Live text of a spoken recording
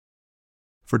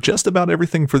for just about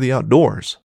everything for the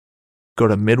outdoors. Go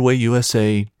to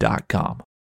MidwayUSA.com.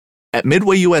 At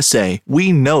Midway USA,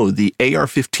 we know the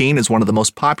AR-15 is one of the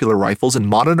most popular rifles in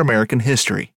modern American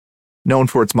history. Known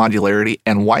for its modularity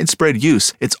and widespread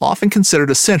use, it's often considered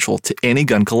essential to any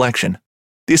gun collection.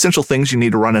 The essential things you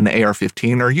need to run an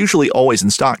AR-15 are usually always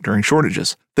in stock during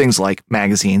shortages, things like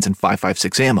magazines and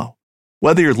 5.56 ammo.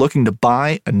 Whether you're looking to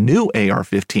buy a new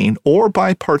AR-15 or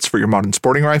buy parts for your modern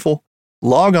sporting rifle,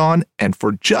 log on and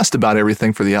for just about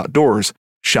everything for the outdoors,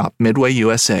 shop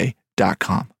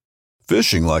MidwayUSA.com.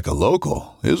 Fishing like a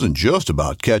local isn't just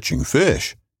about catching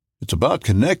fish. It's about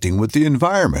connecting with the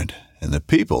environment and the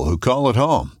people who call it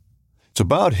home. It's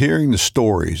about hearing the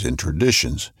stories and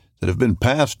traditions that have been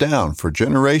passed down for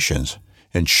generations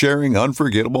and sharing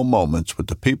unforgettable moments with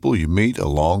the people you meet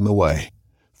along the way.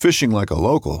 Fishing like a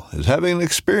local is having an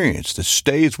experience that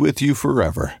stays with you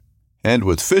forever. And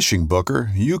with Fishing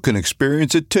Booker, you can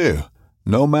experience it too,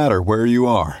 no matter where you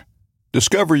are.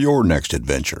 Discover your next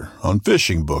adventure on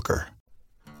Fishing Booker.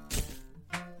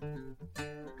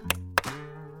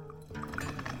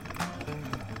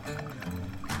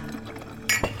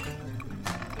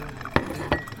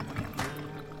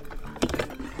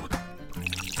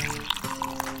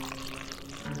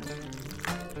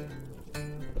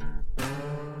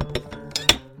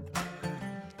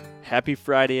 Happy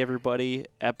Friday, everybody.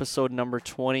 Episode number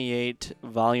 28,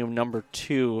 volume number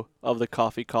 2 of the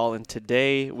Coffee Call. And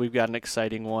today we've got an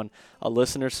exciting one, a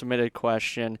listener-submitted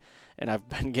question, and I've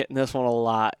been getting this one a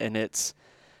lot, and it's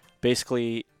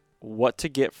basically what to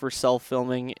get for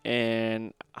self-filming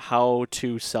and how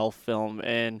to self-film.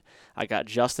 And I got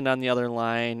Justin on the other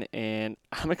line, and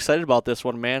I'm excited about this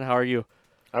one, man. How are you?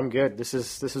 I'm good. This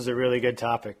is a really good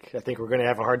topic. I think we're going to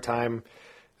have a hard time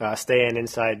staying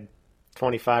inside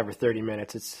 25 or 30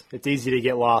 minutes. It's easy to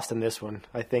get lost in this one.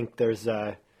 I think there is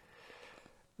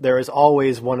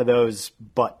always one of those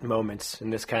but moments in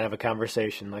this kind of a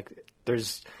conversation. Like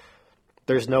there's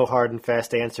no hard and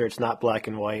fast answer. It's not black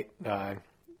and white.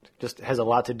 Just has a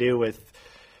lot to do with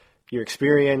your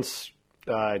experience,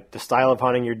 the style of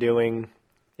hunting you're doing,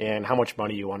 and how much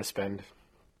money you want to spend.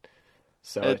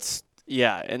 So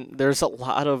and there's a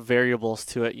lot of variables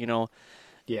to it,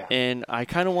 Yeah. And I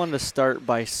kind of wanted to start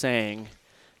by saying,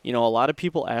 a lot of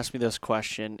people ask me this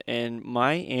question, and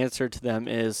my answer to them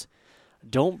is,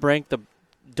 don't break the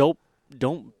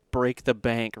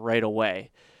bank right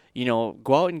away. Go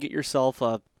out and get yourself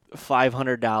a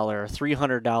 $500,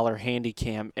 $300 handy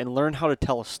cam and learn how to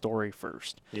tell a story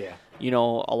first. Yeah.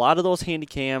 A lot of those handy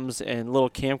cams and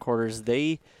little camcorders,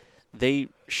 they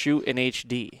shoot in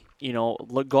HD.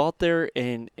 Go out there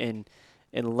and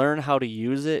learn how to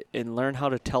use it and learn how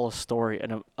to tell a story,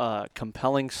 and a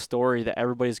compelling story that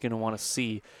everybody's going to want to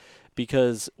see.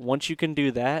 Because once you can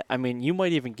do that, you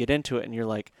might even get into it and you're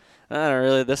like,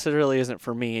 this really isn't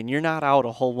for me, and you're not out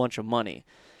a whole bunch of money.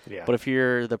 Yeah. But if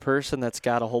you're the person that's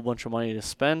got a whole bunch of money to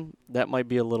spend, that might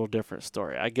be a little different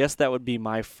story. I guess that would be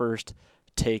my first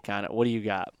take on it. What do you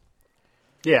got?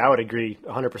 Yeah, I would agree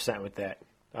 100% with that.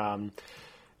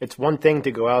 It's one thing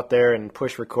to go out there and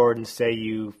push record and say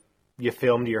you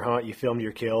filmed your hunt, you filmed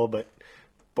your kill, but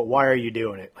why are you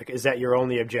doing it? Like, is that your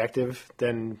only objective?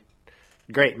 Then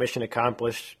great, mission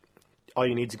accomplished. All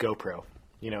you need is a GoPro,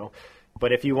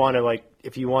 But if you want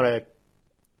to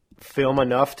film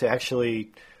enough to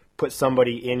actually put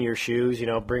somebody in your shoes,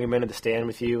 bring them into the stand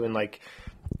with you and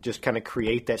just kind of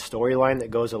create that storyline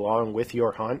that goes along with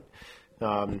your hunt.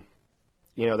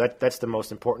 That's the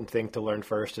most important thing to learn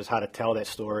first, is how to tell that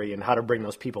story and how to bring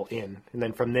those people in. And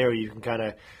then from there you can kind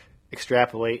of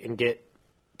extrapolate and get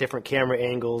different camera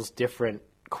angles, different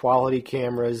quality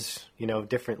cameras,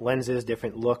 different lenses,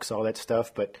 different looks, all that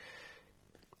stuff. But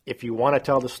if you want to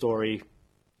tell the story,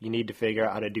 you need to figure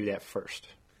out how to do that first.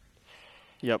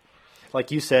 Yep.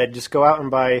 Like you said, just go out and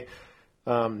buy,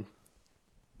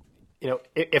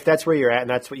 if that's where you're at and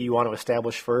that's what you want to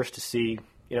establish first to see,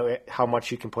 how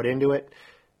much you can put into it,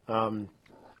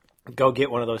 go get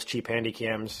one of those cheap handy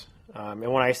cams. And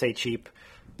when I say cheap,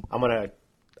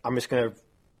 I'm just going to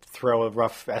throw a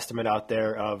rough estimate out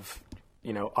there of,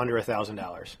 under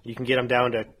 $1,000. You can get them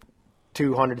down to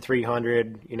 $200,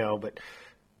 $300, but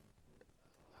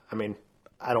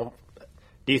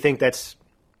do you think that's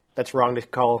wrong to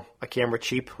call a camera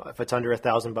cheap if it's under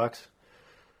 $1,000?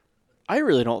 I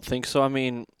really don't think so.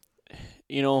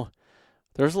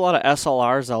 There's a lot of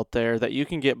SLRs out there that you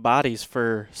can get bodies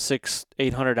for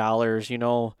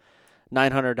 $600-$800,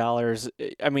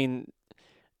 $900.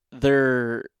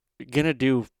 They're going to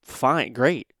do fine,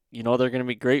 great. They're going to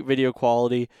be great video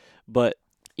quality. But,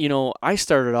 I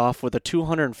started off with a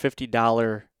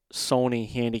 $250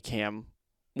 Sony Handycam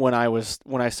when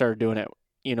I started doing it.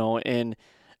 and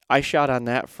I shot on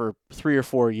that for 3 or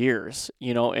 4 years,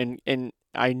 and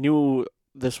I knew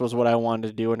this was what I wanted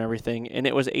to do and everything, and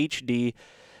it was HD,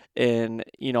 and,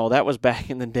 that was back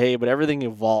in the day, but everything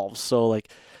evolves, so, like,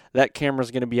 that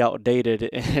camera's going to be outdated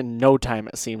in no time,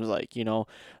 it seems like,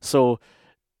 so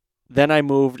then I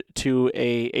moved to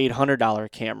a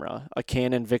 $800 camera, a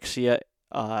Canon Vixia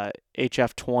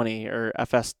HF20 or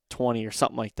FS20 or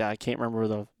something like that. I can't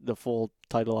remember the full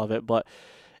title of it, but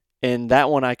in that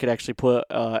one I could actually put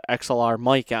a XLR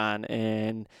mic on,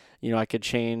 and I could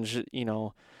change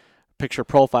picture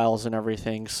profiles and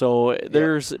everything. So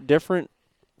there's different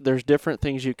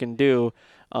things you can do,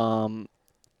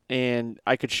 and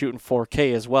I could shoot in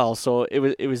 4K as well. So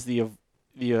it was the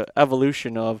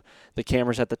evolution of the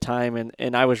cameras at the time,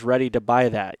 and I was ready to buy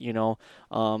that,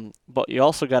 but you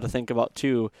also got to think about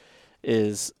too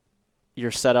is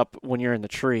your setup when you're in the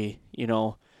tree.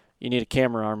 You need a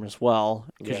camera arm as well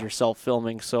because you're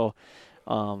self-filming. So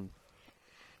but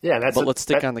let's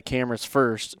stick on the cameras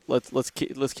first. Let's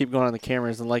keep going on the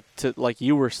cameras, and like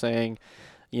you were saying,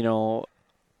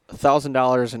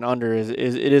 $1,000 and under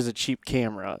is a cheap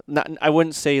camera. I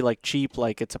wouldn't say like cheap,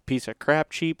 like it's a piece of crap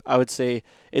cheap. I would say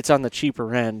it's on the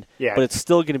cheaper end, but it's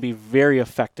still going to be very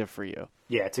effective for you.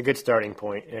 Yeah, it's a good starting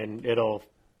point, and it'll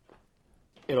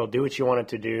do what you want it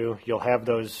to do. You'll have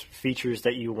those features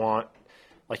that you want,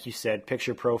 like you said,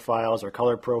 picture profiles or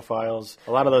color profiles.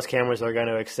 A lot of those cameras are going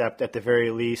to accept, at the very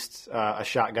least, a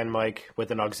shotgun mic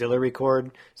with an auxiliary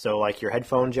cord, so like your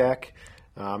headphone jack.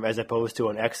 As opposed to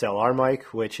an XLR mic,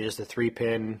 which is the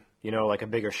 3-pin, like a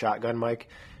bigger shotgun mic.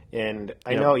 And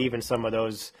I know even some of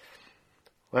those,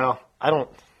 well, I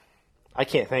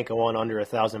can't think of one under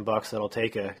 $1,000 that'll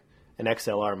take an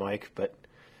XLR mic, but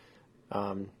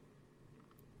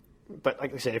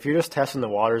like I said, if you're just testing the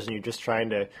waters and you're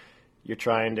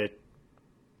trying to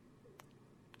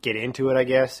get into it, I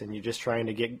guess, and you're just trying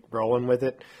to get rolling with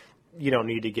it, you don't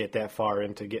need to get that far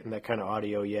into getting that kind of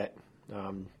audio yet.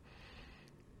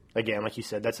 Again, like you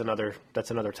said, that's another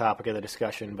topic of the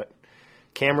discussion. But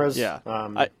cameras, I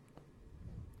don't know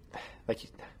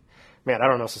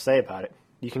what else to say about it.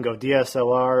 You can go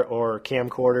DSLR or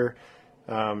camcorder.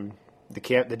 The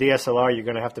DSLR, you're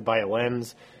going to have to buy a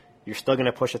lens. You're still going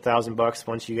to push $1,000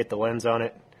 once you get the lens on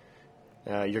it.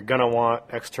 You're going to want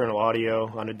external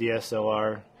audio on a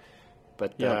DSLR.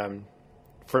 But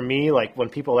for me, like when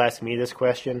people ask me this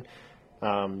question,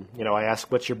 I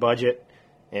ask, "What's your budget?"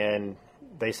 And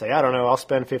they say, "I don't know, I'll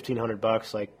spend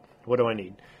 $1,500. Like, what do I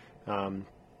need?"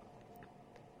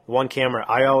 One camera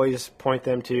I always point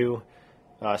them to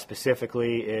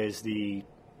specifically is the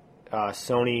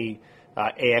Sony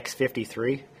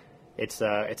AX53. It's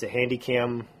a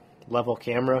Handycam level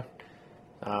camera.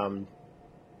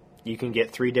 You can get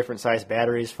 3 different size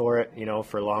batteries for it,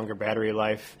 for longer battery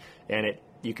life, and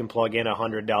you can plug in a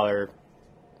 $100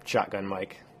 shotgun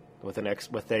mic with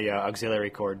a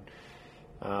auxiliary cord.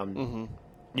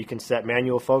 You can set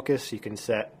manual focus. You can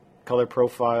set color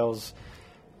profiles.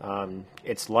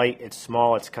 It's light. It's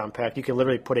small. It's compact. You can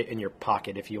literally put it in your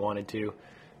pocket if you wanted to.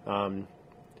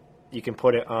 You can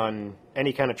put it on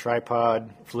any kind of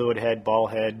tripod, fluid head, ball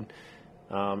head.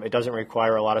 It doesn't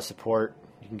require a lot of support.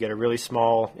 You can get a really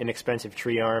small, inexpensive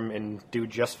tree arm and do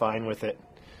just fine with it.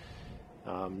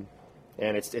 And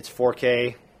it's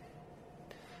 4K,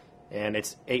 and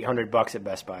it's $800 at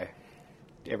Best Buy.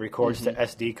 It records to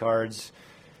SD cards,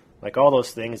 like all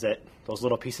those things those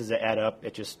little pieces that add up.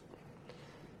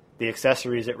 The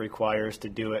accessories it requires to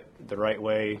do it the right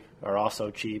way are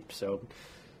also cheap. So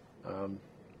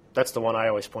that's the one I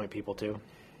always point people to.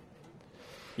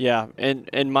 Yeah,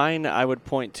 and mine I would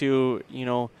point to,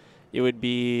 it would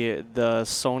be the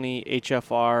Sony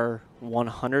HFR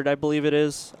 100, I believe it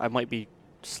is. I might be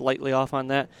slightly off on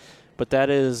that, but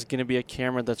that is going to be a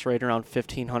camera that's right around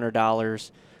 $1,500.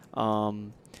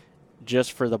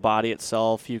 Just for the body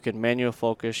itself. You can manual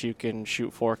focus, you can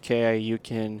shoot 4K, you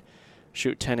can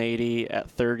shoot 1080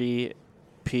 at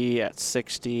 30p at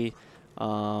 60.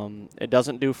 It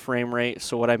doesn't do frame rate,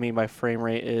 so what I mean by frame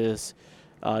rate is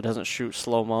it doesn't shoot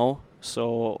slow-mo,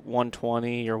 so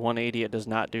 120 or 180, it does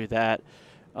not do that.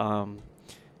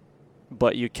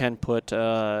 But you can put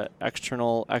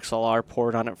external XLR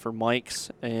port on it for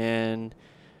mics, and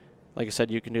like I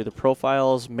said, you can do the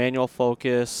profiles, manual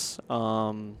focus.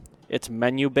 It's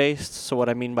menu-based, so what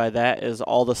I mean by that is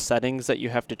all the settings that you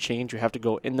have to change, you have to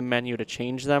go in the menu to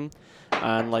change them.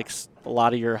 On like a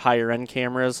lot of your higher-end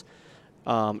cameras,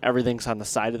 everything's on the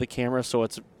side of the camera, so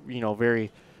it's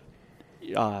very.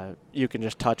 You can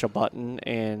just touch a button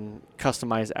and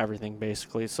customize everything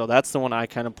basically. So that's the one I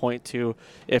kind of point to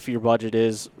if your budget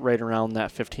is right around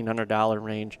that $1,500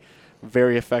 range.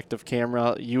 very effective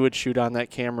camera. You would shoot on that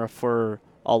camera for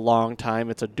a long time.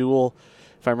 It's a dual,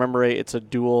 if I remember right, it's a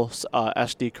dual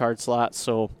SD card slot,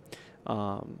 so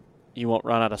you won't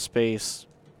run out of space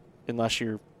unless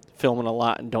you're filming a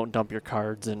lot and don't dump your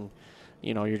cards and,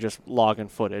 you're just logging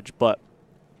footage. But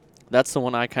that's the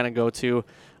one I kind of go to.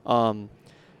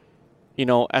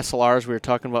 SLRs, we were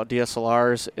talking about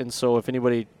DSLRs, and so if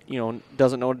anybody,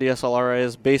 doesn't know what DSLR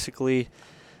is, basically,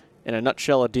 in a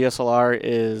nutshell, a DSLR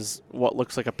is what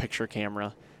looks like a picture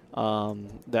camera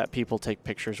that people take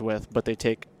pictures with, but they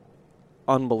take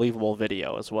unbelievable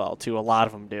video as well, too. A lot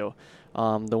of them do.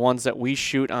 The ones that we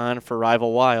shoot on for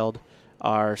Rival Wild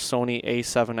are Sony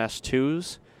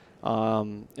A7S2s,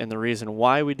 and the reason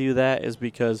why we do that is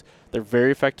because they're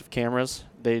very effective cameras.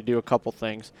 They do a couple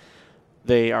things.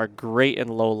 They are great in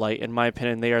low light. In my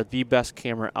opinion, they are the best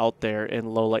camera out there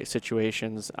in low light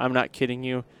situations. I'm not kidding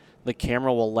you. The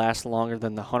camera will last longer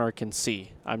than the hunter can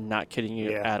see. I'm not kidding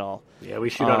you at all. Yeah, we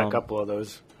shoot on a couple of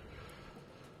those.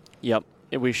 Yep.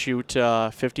 We shoot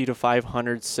 50 to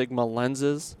 500 Sigma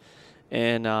lenses,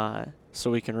 and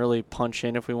so we can really punch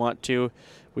in if we want to.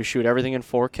 We shoot everything in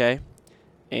 4K,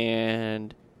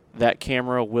 and that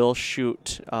camera will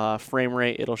shoot frame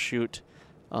rate. It'll shoot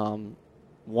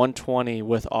 120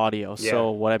 with audio. Yeah.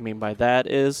 So what I mean by that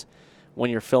is when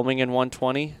you're filming in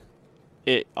 120,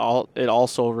 it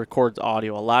also records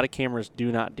audio. A lot of cameras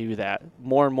do not do that.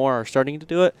 More and more are starting to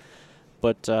do it,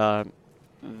 but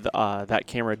that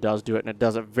camera does do it, and it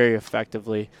does it very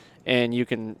effectively. And you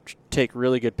can take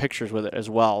really good pictures with it as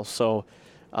well. So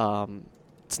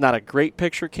it's not a great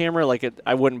picture camera.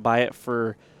 I wouldn't buy it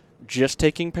for just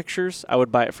taking pictures. I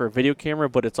would buy it for a video camera,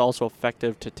 but it's also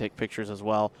effective to take pictures as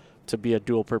well, to be a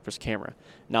dual-purpose camera.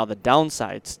 Now, the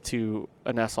downsides to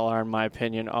an SLR, in my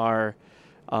opinion, are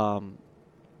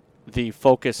the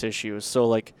focus issues. So,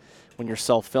 when you're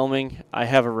self-filming, I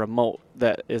have a remote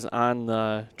that is on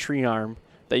the tree arm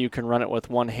that you can run it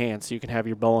with one hand, so you can have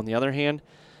your bow in the other hand.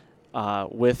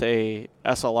 With a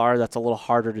SLR, that's a little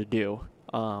harder to do.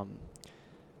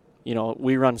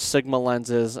 We run Sigma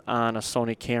lenses on a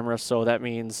Sony camera, so that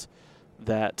means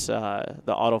that the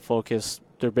autofocus,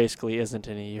 there basically isn't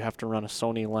any. You have to run a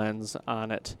Sony lens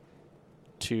on it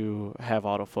to have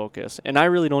autofocus. And I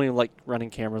really don't even like running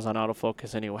cameras on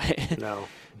autofocus anyway. No.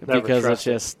 Because it's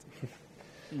just,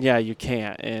 yeah, you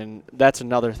can't. And that's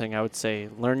another thing I would say.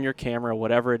 Learn your camera,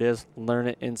 whatever it is, learn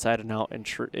it inside and out,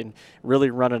 and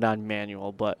really run it on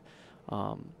manual. But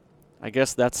I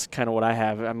guess that's kind of what I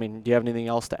have. I mean, do you have anything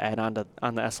else to add on the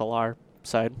SLR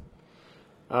side?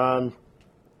 No,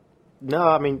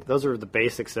 I mean, those are the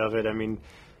basics of it. I mean,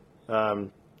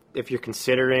 if you're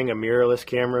considering a mirrorless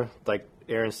camera, like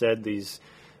Aaron said, these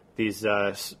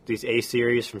A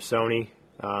series from Sony,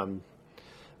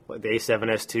 like the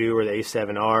A7S2 or the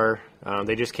A7R,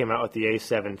 they just came out with the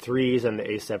A7 IIIs and the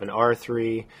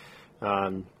A7R3. Like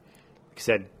I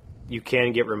said, you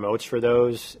can get remotes for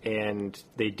those, and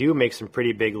they do make some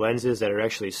pretty big lenses that are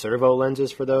actually servo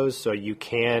lenses for those, so you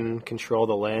can control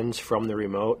the lens from the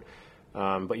remote.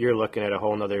 But you're looking at a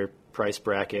whole nother price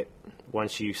bracket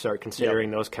once you start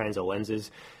considering those kinds of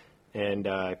lenses. And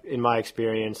in my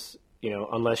experience,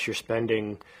 unless you're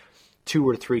spending 2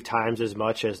 or 3 times as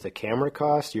much as the camera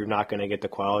costs, you're not going to get the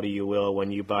quality you will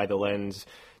when you buy the lens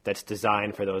that's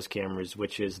designed for those cameras,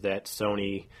 which is that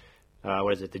Sony,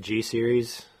 the G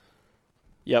series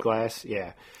glass?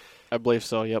 Yeah. I believe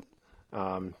so, yep.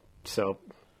 So,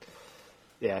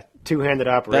 yeah, two-handed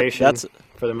operation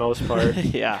for the most part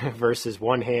versus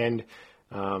one hand,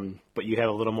 but you have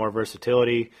a little more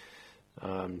versatility.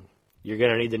 You're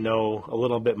going to need to know a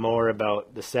little bit more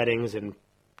about the settings and,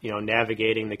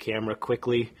 navigating the camera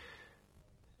quickly,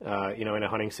 in a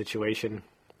hunting situation.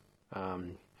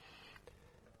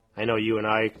 I know you and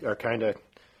I are kind of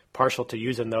partial to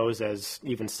using those as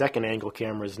even second-angle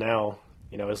cameras now,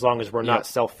 as long as we're not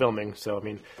self-filming. So, I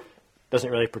mean, doesn't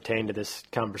really pertain to this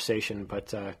conversation,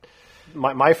 but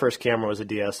my first camera was a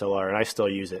DSLR, and I still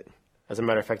use it. As a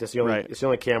matter of fact, it's the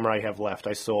only camera I have left.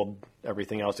 I sold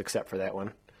everything else except for that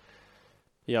one.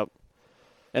 Yep.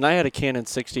 And I had a Canon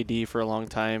 60D for a long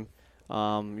time.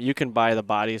 You can buy the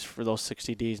bodies for those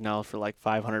 60Ds now for like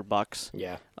 $500.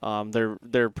 Yeah.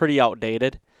 They're pretty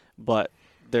outdated, but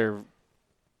they're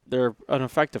an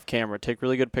effective camera. Take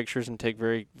really good pictures and take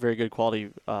very, very good quality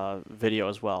video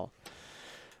as well.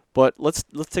 But let's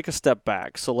take a step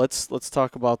back. So let's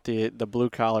talk about the blue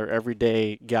collar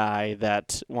everyday guy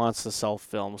that wants to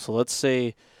self-film. So let's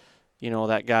say,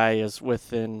 that guy is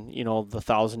within, the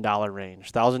 $1,000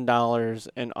 range, $1,000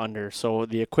 and under. So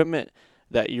the equipment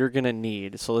that you're going to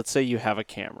need. So let's say you have a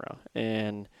camera,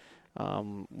 and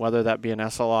whether that be an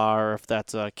SLR or if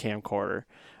that's a camcorder,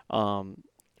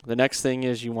 The next thing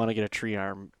is you want to get a tree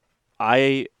arm.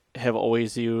 I have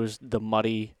always used the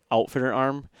Muddy Outfitter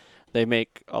arm. They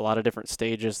make a lot of different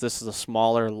stages. This is a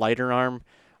smaller, lighter arm,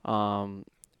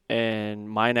 and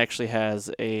mine actually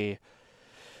has a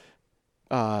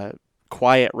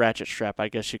quiet ratchet strap, I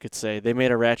guess you could say. They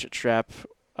made a ratchet strap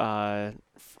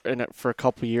for a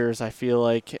couple years, I feel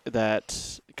like,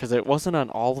 that because it wasn't on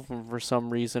all of them for some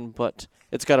reason, but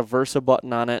it's got a Versa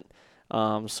button on it,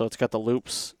 so it's got the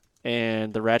loops,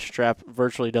 and the ratchet strap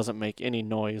virtually doesn't make any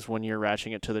noise when you're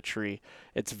ratcheting it to the tree.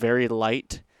 It's very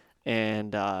light,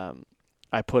 and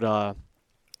I put a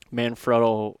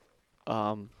Manfrotto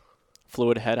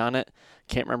fluid head on it.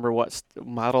 Can't remember what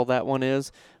model that one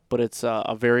is, but it's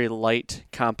a very light,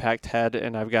 compact head,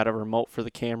 and I've got a remote for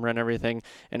the camera and everything,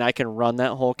 and I can run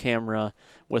that whole camera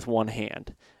with one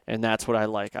hand, and that's what I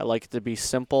like. I like it to be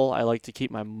simple. I like to keep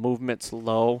my movements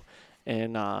low,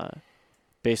 and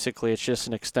basically it's just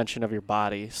an extension of your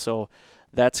body. So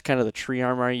that's kind of the tree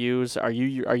arm I use. Are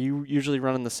you usually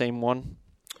running the same one?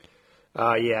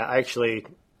 Yeah, actually,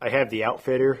 I have the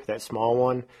Outfitter, that small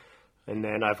one, and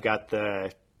then I've got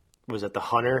the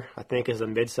Hunter, I think, is the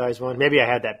mid-size one. Maybe I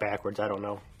had that backwards. I don't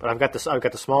know, but I've got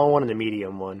the small one and the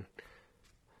medium one.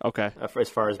 Okay. As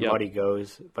far as Muddy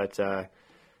goes, but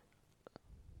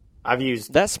I've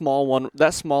used that small one.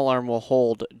 That small arm will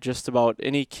hold just about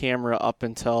any camera up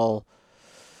until,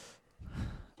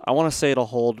 I want to say it'll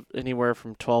hold anywhere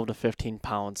from 12 to 15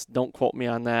 pounds. Don't quote me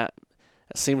on that.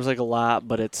 It seems like a lot,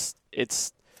 but it's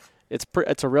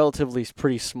a relatively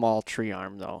pretty small tree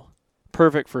arm though.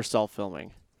 Perfect for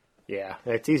self-filming. Yeah,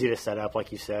 it's easy to set up,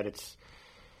 like you said. It's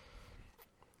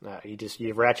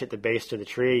you ratchet the base to the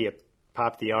tree, you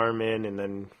pop the arm in, and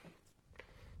then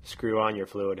screw on your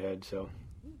fluid head. So,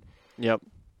 yep.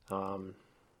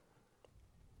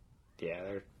 Yeah,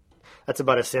 that's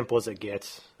about as simple as it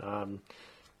gets.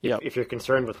 If you're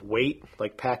concerned with weight,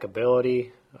 like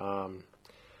packability,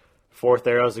 fourth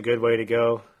arrow is a good way to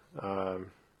go.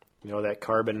 The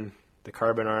carbon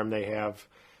arm they have.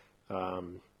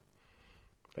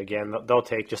 Again, they'll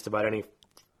take just about any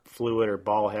fluid or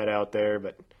ball head out there,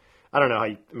 but I don't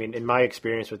know in my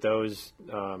experience with those,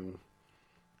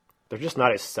 they're just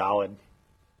not as solid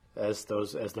as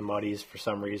the Muddies for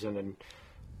some reason. And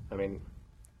I mean,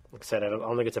 like I said, I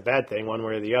don't think it's a bad thing one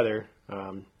way or the other.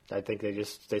 I think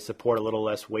they support a little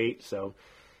less weight. So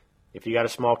if you got a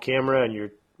small camera and your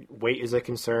weight is a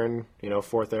concern,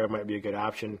 fourth arrow might be a good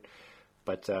option.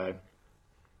 But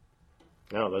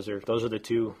no, those are the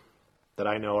two that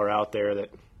I know are out there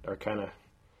that are kind of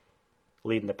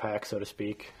leading the pack, so to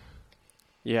speak.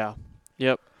 Yeah.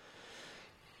 Yep.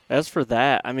 As for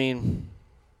that, I mean,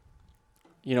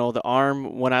 the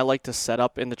arm, when I like to set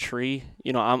up in the tree,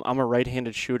 I'm a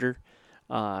right-handed shooter,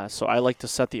 so I like to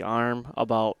set the arm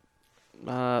about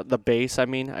the base. I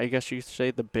guess you could say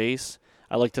the base.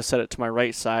 I like to set it to my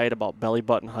right side about belly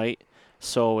button height,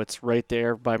 so it's right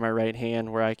there by my right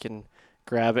hand where I can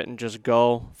grab it and just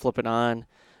go, flip it on,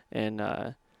 and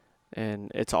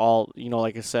it's all,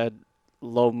 like I said,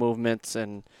 low movements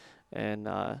and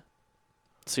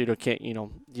so you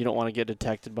don't want to get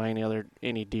detected by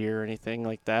any deer or anything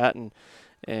like that, and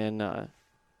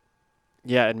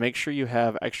make sure you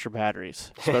have extra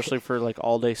batteries, especially for like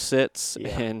all day sits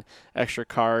and extra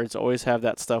cards. Always have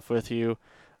that stuff with you.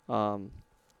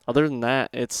 Other than that,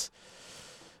 it's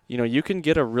you can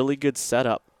get a really good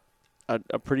setup.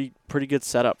 A pretty good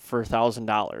setup for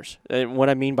 $1,000. And what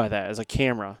I mean by that is a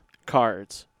camera,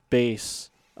 cards, base,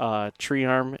 tree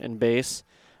arm and base,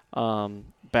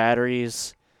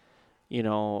 batteries,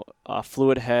 a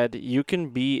fluid head. You can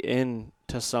be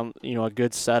into some, a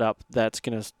good setup that's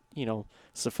gonna,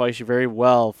 suffice you very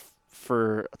well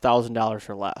for $1,000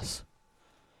 or less.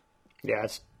 Yeah,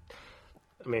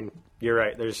 you're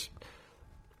right. There's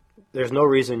no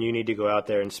reason you need to go out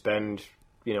there and spend,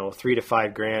 $3,000 to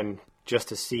 $5,000 just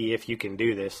to see if you can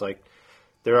do this. Like,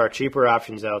 there are cheaper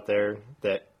options out there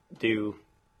that do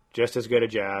just as good a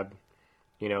job,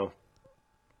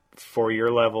 for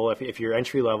your level. If you're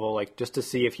entry level, like, just to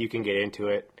see if you can get into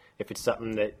it, if it's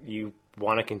something that you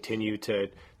want to continue to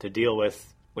deal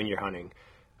with when you're hunting.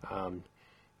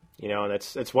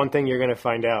 That's one thing you're going to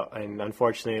find out. And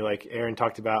unfortunately, like Aaron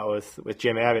talked about with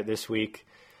Jim Abbott this week,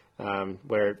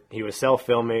 where he was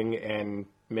self-filming and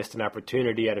missed an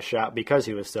opportunity at a shot because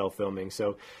he was self-filming.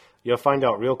 So you'll find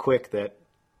out real quick that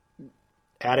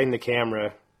adding the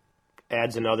camera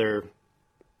adds another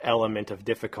element of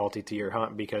difficulty to your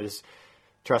hunt, because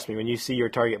trust me, when you see your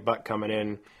target buck coming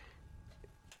in,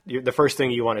 the first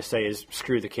thing you want to say is,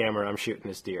 screw the camera, I'm shooting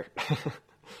this deer.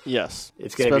 Yes,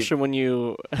 it's going to be, when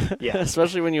you,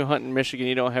 especially when you hunt in Michigan,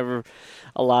 you don't have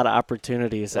a lot of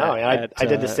opportunities. No, I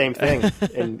did the same thing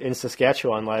in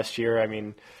Saskatchewan last year. I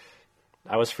mean,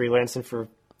 I was freelancing for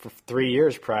 3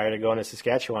 years prior to going to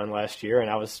Saskatchewan last year, and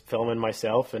I was filming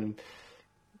myself, and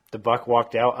the buck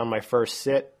walked out on my first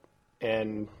sit,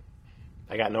 and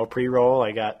I got no pre-roll.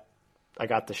 I got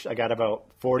about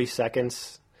 40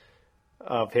 seconds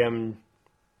of him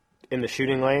in the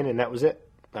shooting lane, and that was it.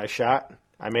 I shot.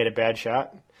 I made a bad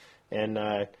shot, and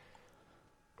I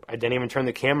didn't even turn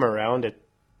the camera around to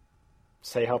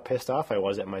say how pissed off I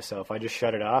was at myself. I just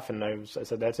shut it off, and I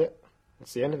said, "That's it.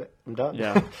 That's the end of it. I'm done."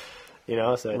 Yeah.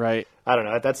 So right. I don't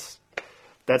know.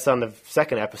 That's on the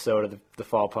second episode of the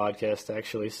fall podcast,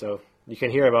 actually. So you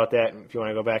can hear about that if you want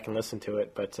to go back and listen to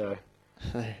it. But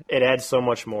it adds so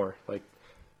much more.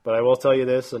 But I will tell you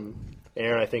this, and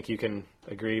Aaron, I think you can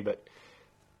agree. But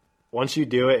once you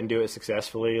do it and do it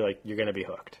successfully, you're going to be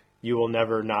hooked. You will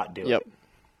never not do it.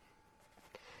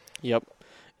 Yep.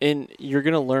 And you're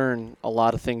going to learn a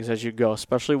lot of things as you go,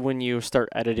 especially when you start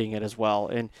editing it as well.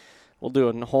 And we'll do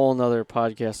a whole nother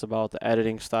podcast about the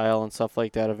editing style and stuff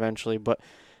like that eventually. But,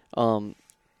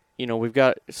 we've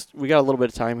got a little bit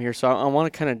of time here. So I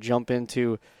want to kind of jump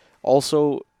into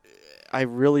also, I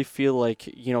really feel like,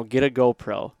 get a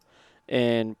GoPro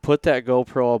and put that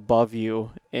GoPro above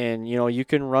you. And, you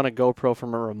can run a GoPro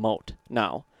from a remote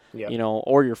now,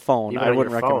 or your phone. Even I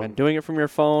wouldn't recommend doing it from your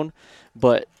phone,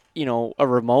 but a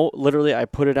remote, literally I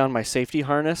put it on my safety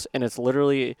harness, and it's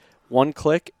literally one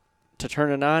click to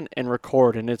turn it on and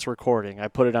record, and it's recording. I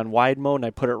put it on wide mode, and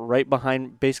I put it right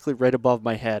behind, basically right above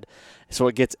my head, so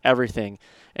it gets everything.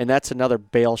 And that's another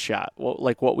bail shot,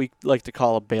 like what we like to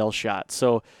call a bail shot.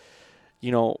 So,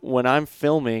 when I'm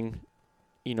filming,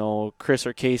 Chris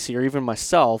or Casey or even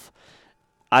myself,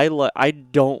 I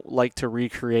don't like to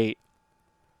recreate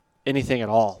anything at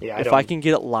all. Yeah, if I can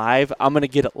get it live, I'm going to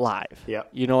get it live. Yeah.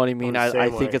 You know what I mean? I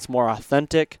think it's more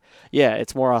authentic. Yeah,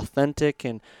 it's more authentic,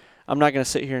 and I'm not going to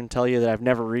sit here and tell you that I've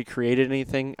never recreated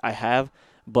anything. I have,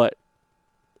 but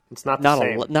it's not the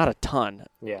same. Not a ton.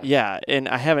 Yeah. Yeah, and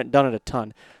I haven't done it a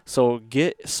ton. So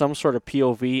get some sort of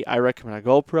POV. I recommend a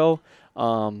GoPro.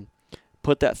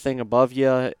 Put that thing above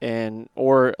you,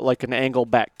 or like an angle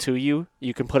back to you.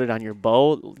 You can put it on your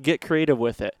bow. Get creative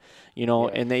with it,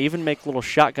 And they even make little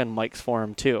shotgun mics for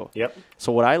them too. Yep.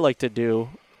 So what I like to do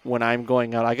when I'm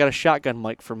going out, I got a shotgun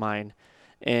mic for mine,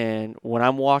 and when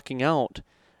I'm walking out,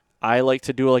 I like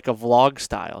to do like a vlog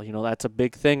style. That's a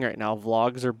big thing right now.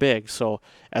 Vlogs are big. So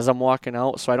as I'm walking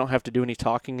out, so I don't have to do any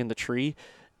talking in the tree,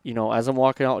 as I'm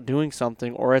walking out doing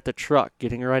something or at the truck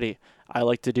getting ready, I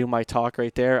like to do my talk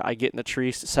right there. I get in the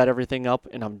tree, set everything up,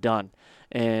 and I'm done.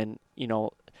 And,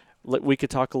 we could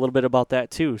talk a little bit about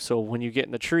that too. So when you get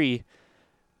in the tree,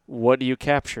 what do you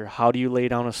capture? How do you lay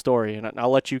down a story? And I'll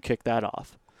let you kick that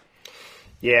off.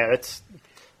 Yeah,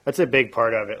 that's a big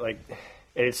part of it.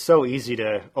 It's so easy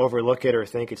to overlook it or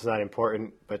think it's not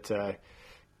important. But,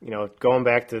 going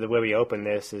back to the way we open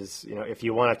this is, if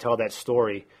you want to tell that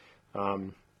story,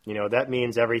 that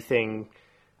means everything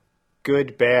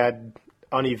good, bad,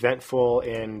 uneventful,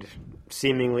 and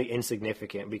seemingly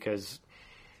insignificant because,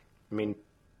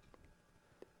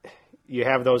 you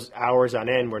have those hours on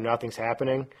end where nothing's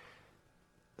happening.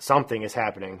 Something is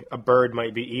happening. A bird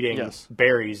might be eating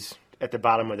berries at the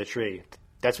bottom of the tree.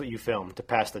 That's what you film to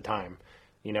pass the time,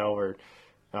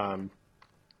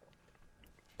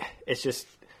 it's just,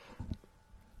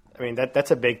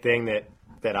 that's a big thing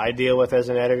that I deal with as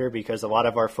an editor because a lot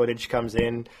of our footage comes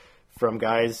in from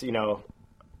guys,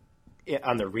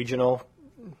 on the regional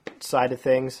side of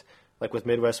things, like with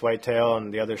Midwest Whitetail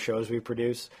and the other shows we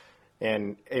produce.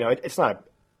 And, it's not,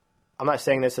 I'm not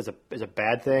saying this as a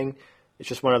bad thing. It's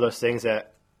just one of those things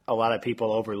that a lot of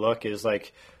people overlook is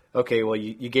like, okay, well,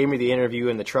 you gave me the interview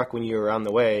in the truck when you were on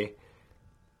the way.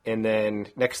 And then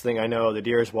next thing I know, the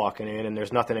deer is walking in and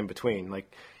there's nothing in between.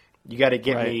 Like you got to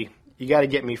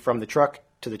get me from the truck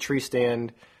to the tree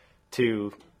stand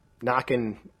to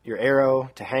knocking your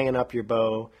arrow to hanging up your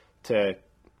bow to,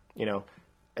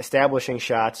 establishing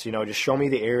shots, just show me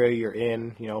the area you're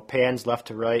in, pans left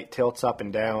to right, tilts up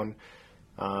and down,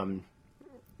 and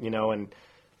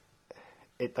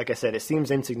it, like I said, it seems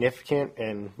insignificant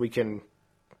and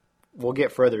we'll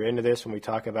get further into this when we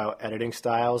talk about editing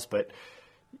styles, but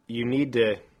you need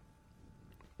to,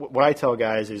 what I tell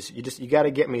guys is you got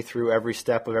to get me through every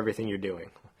step of everything you're doing,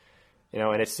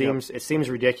 and it seems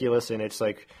ridiculous. And it's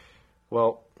like,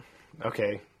 well,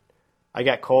 okay, I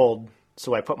got cold,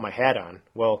 so I put my hat on.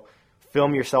 Well,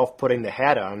 film yourself putting the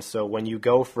hat on. So when you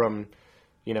go from,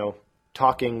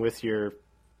 talking with your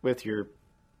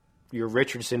your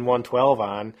Richardson 112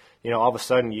 on, all of a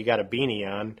sudden you got a beanie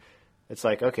on. It's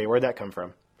like, okay, where'd that come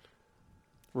from?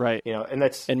 Right. And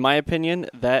that's, in my opinion,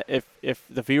 that if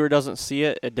the viewer doesn't see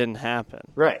it, it didn't happen.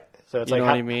 right. So it's You like,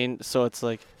 know what I mean? So it's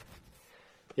like,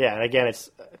 yeah. And again,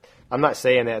 I'm not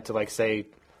saying that to like say,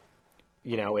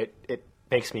 it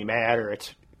makes me mad or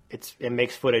it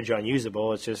makes footage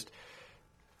unusable. It's just,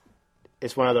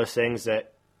 it's one of those things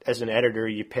that as an editor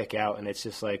you pick out, and it's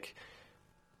just like,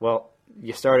 well,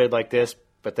 you started like this,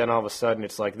 but then all of a sudden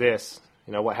it's like this.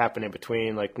 What happened in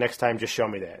between? Like, next time, just show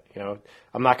me that.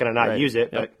 I'm not going to not Right. use it,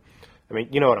 Yep. but I mean,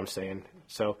 you know what I'm saying.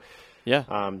 So,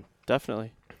 yeah,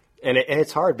 definitely. and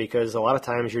it's hard because a lot of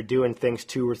times you're doing things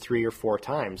 2 or 3 or 4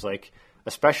 times, like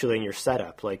especially in your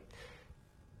setup. Like,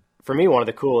 for me, one of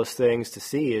the coolest things to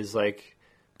see is like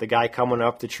the guy coming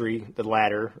up the tree, the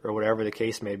ladder, or whatever the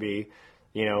case may be.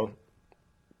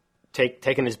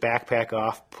 Taking his backpack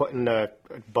off, putting a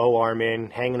bow arm in,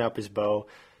 hanging up his bow.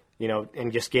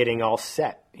 And just getting all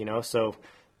set, So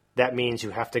that means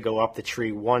you have to go up the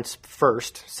tree once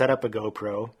first, set up a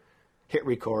GoPro, hit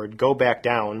record, go back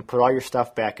down, put all your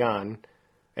stuff back on,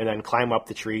 and then climb up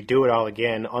the tree, do it all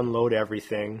again, unload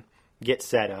everything, get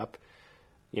set up,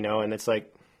 and it's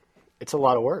like, it's a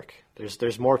lot of work.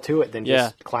 There's more to it than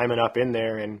just climbing up in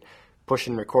there and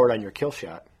pushing record on your kill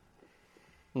shot.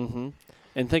 Mm-hmm.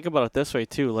 And think about it this way,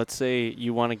 too. Let's say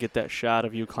you want to get that shot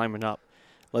of you climbing up.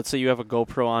 Let's say you have a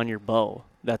GoPro on your bow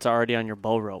that's already on your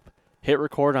bow rope. Hit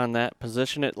record on that,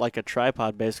 position it like a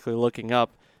tripod, basically looking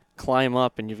up, climb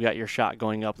up, and you've got your shot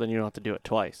going up. Then you don't have to do it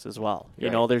twice as well.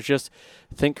 Right. There's just,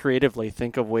 think creatively,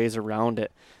 think of ways around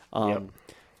it. Yep.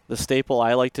 The staple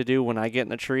I like to do when I get in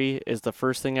the tree is the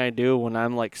first thing I do when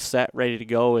I'm like set, ready to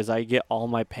go, is I get all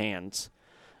my pans.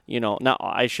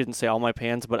 I shouldn't say all my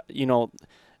pans, but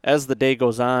as the day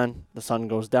goes on, the sun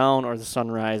goes down or the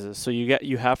sun rises. So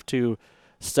you have to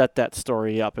set that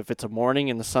story up. If it's a morning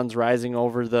and the sun's rising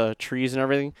over the trees and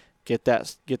everything, get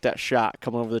that shot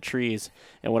coming over the trees.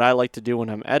 And what I like to do when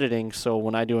I'm editing, so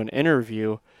when I do an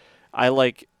interview, I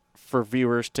like for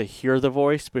viewers to hear the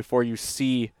voice before you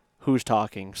see who's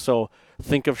talking. So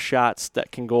think of shots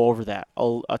that can go over that.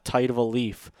 A tight of a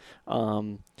leaf,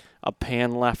 a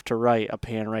pan left to right, a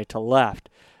pan right to left,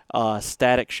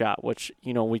 static shot, which,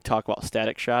 we talk about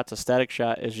static shots. A static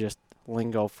shot is just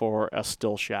lingo for a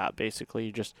still shot. Basically,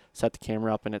 you just set the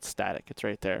camera up and it's static. It's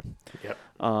right there. Yep.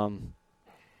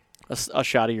 A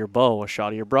shot of your bow, a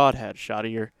shot of your broadhead, shot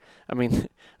of your,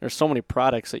 there's so many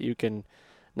products that you can,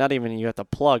 not even you have to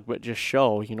plug, but just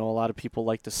show. A lot of people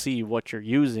like to see what you're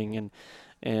using,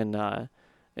 and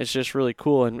it's just really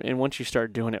cool. And once you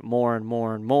start doing it more and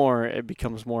more and more, it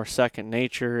becomes more second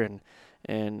nature,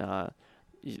 and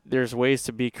there's ways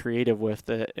to be creative with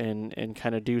it and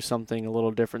kind of do something a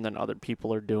little different than other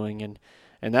people are doing,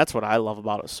 and that's what I love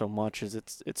about it so much, is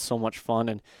it's so much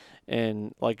fun,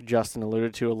 and like Justin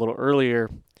alluded to a little earlier,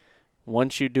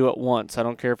 once you do it once, I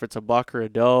don't care if it's a buck or a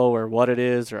doe or what it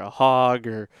is or a hog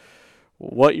or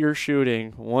what you're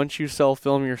shooting, once you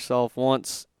self-film yourself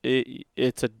once,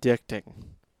 it's addicting.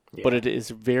 Yeah. But it is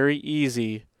very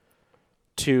easy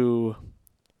to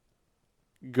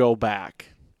go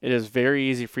back. It is very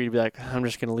easy for you to be like, I'm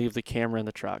just going to leave the camera in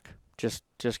the truck. Just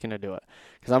going to do it.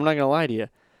 Because I'm not going to lie to you.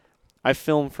 I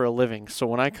film for a living. So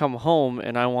when I come home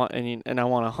and I want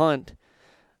to hunt,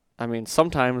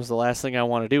 sometimes the last thing I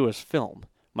want to do is film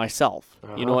myself.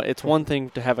 Uh-huh. It's one thing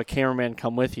to have a cameraman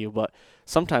come with you, but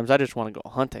sometimes I just want to go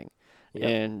hunting. Yep.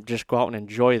 And just go out and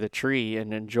enjoy the tree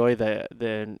and enjoy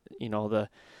the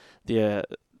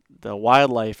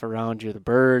wildlife around you, the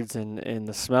birds and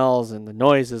the smells and the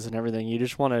noises and everything. You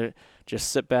just want to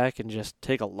just sit back and just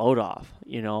take a load off,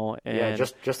 And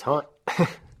just hunt.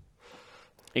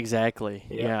 Exactly.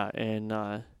 Yeah.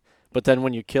 And but then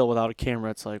when you kill without a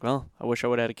camera, it's like, well, I wish I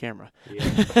would have had a camera.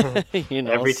 Yeah.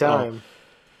 Every time.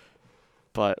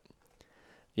 But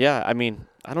yeah,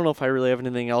 I don't know if I really have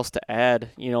anything else to add,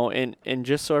 and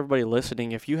just so everybody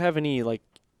listening, if you have any like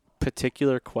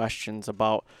particular questions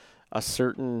about a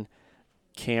certain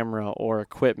camera or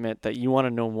equipment that you want to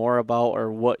know more about,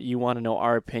 or what you want to know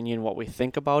our opinion, what we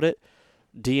think about it,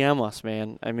 DM us,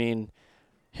 man.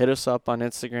 Hit us up on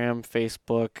Instagram,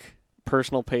 Facebook,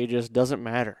 personal pages, doesn't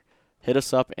matter. Hit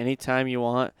us up anytime you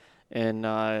want, and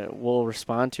we'll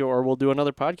respond to you, or we'll do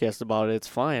another podcast about it. It's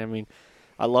fine.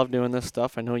 I love doing this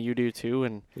stuff. I know you do too.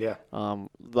 And yeah,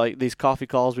 like these coffee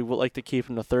calls, we would like to keep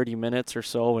them to 30 minutes or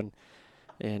so.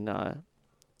 And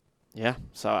yeah,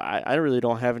 so I really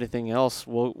don't have anything else.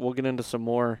 We'll get into some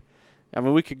more.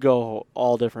 We could go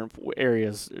all different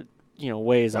areas,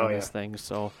 ways on this thing.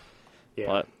 So, yeah.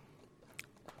 But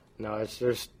no,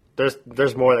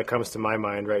 there's more that comes to my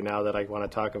mind right now that I want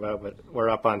to talk about, but we're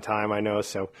up on time, I know.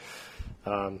 So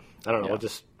I don't know.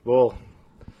 Yeah.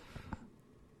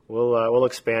 We'll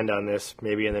expand on this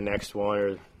maybe in the next one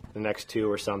or the next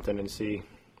two or something and see.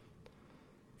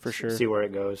 For sure. See where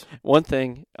it goes. One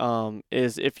thing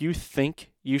is if you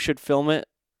think you should film it,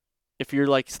 if you're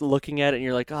like looking at it and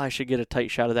you're like, oh, I should get a tight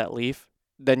shot of that leaf,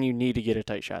 then you need to get a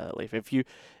tight shot of that leaf.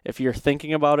 If you're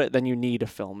thinking about it, then you need to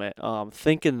film it.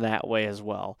 Think in that way as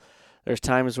well. There's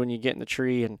times when you get in the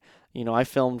tree and, I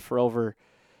filmed for over,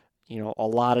 a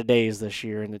lot of days this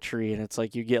year in the tree, and it's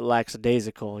like you get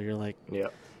lackadaisical. You're like,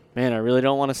 yep. Man, I really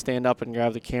don't want to stand up and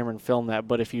grab the camera and film that,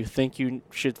 but if you think you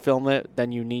should film it,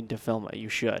 then you need to film it. You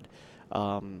should,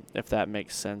 if that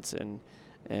makes sense, and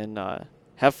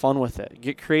have fun with it.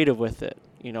 Get creative with it,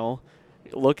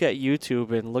 Look at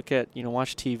YouTube and look at,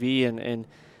 watch TV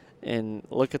and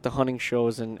look at the hunting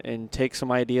shows and take some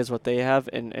ideas what they have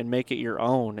and make it your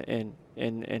own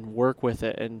and work with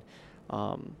it and,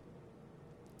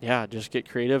 just get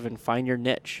creative and find your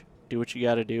niche. Do what you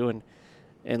got to do.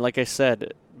 And like I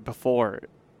said before,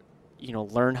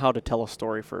 learn how to tell a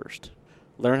story first.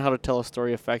 Learn how to tell a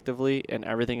story effectively, and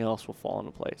everything else will fall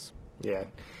into place. Yeah,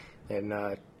 and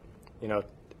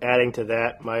adding to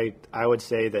that, I would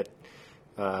say that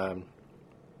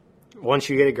once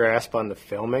you get a grasp on the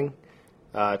filming,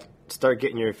 start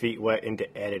getting your feet wet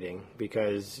into editing,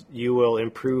 because you will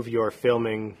improve your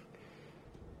filming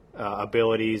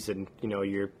abilities, and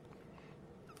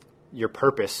your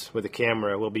purpose with the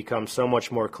camera will become so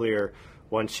much more clear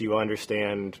once you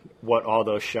understand what all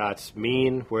those shots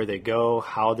mean, where they go,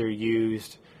 how they're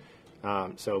used.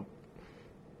 So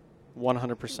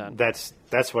 100%.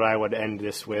 That's what I would end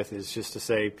this with, is just to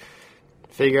say,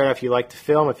 figure out if you like to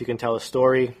film, if you can tell a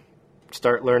story,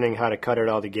 start learning how to cut it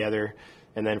all together,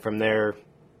 and then from there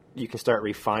you can start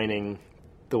refining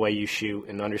the way you shoot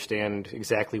and understand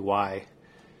exactly why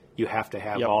you have to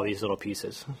have all these little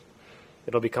pieces.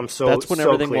 It'll become that's when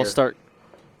everything clear. Will start.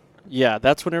 Yeah,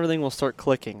 that's when everything will start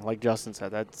clicking. Like Justin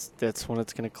said, that's when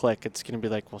it's going to click. It's going to be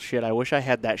like, well, shit, I wish I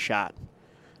had that shot.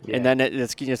 Yeah. And then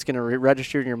it's going to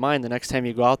register in your mind the next time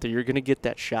you go out there. You're going to get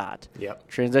that shot. Yep.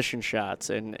 Transition shots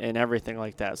and everything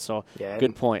like that. So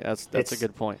good point. That's a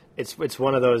good point. It's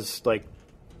one of those like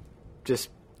just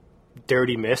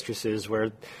dirty mistresses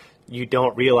where you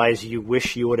don't realize you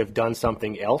wish you would have done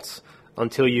something else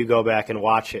until you go back and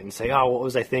watch it and say, oh, what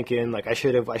was I thinking? Like I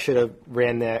should have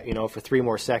ran that, for 3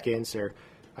 more seconds, or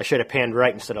I should have panned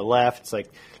right instead of left. It's like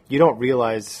you don't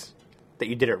realize that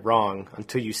you did it wrong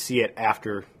until you see it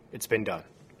after it's been done.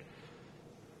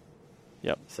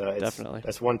 Yep. So definitely.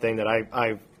 That's one thing that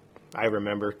I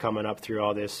remember coming up through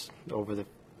all this over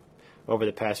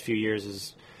the past few years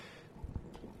is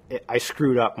I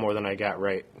screwed up more than I got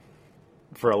right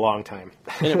for a long time.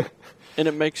 And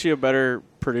it makes you a better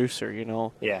producer,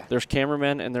 Yeah. There's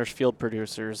cameramen and there's field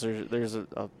producers. There's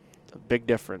a big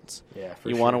difference. Yeah,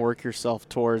 you want to work yourself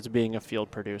towards being a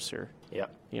field producer. Yeah.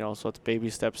 So it's baby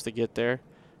steps to get there,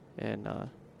 and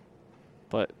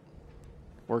but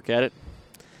work at it.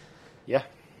 Yeah.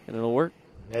 And it'll work.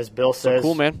 As Bill says,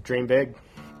 cool, man. Dream big.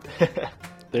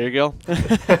 There you go.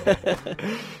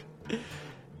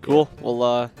 Cool.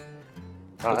 Well,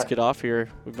 let's get off here.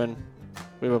 We've been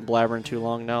blabbering too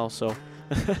long now, so.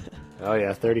 Oh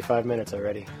yeah, 35 minutes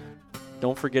already.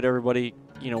 Don't forget, everybody.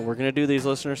 We're going to do these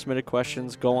listener submitted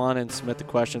questions. Go on and submit the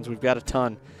questions. We've got a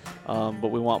ton, but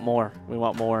we want more.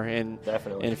 And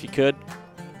definitely. And if you could,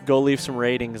 go leave some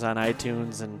ratings on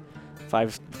iTunes and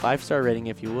five-star rating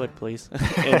if you would, please,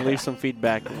 and leave some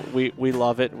feedback. We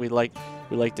love it. We like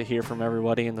to hear from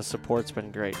everybody, and the support's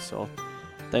been great. So,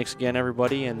 thanks again,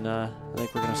 everybody, and I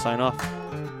think we're going to sign off.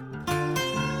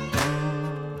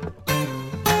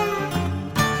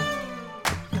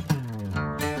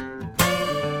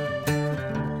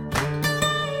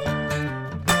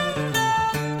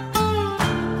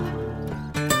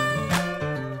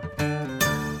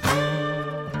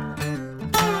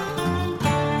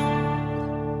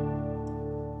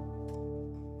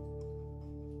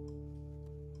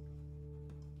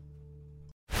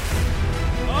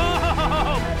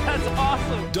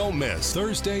 Don't miss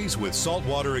Thursdays with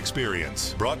Saltwater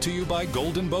Experience, brought to you by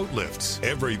Golden Boat Lifts,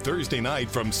 every Thursday night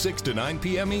from 6 to 9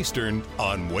 p.m. Eastern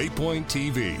on Waypoint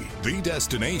TV, the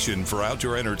destination for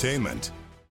outdoor entertainment.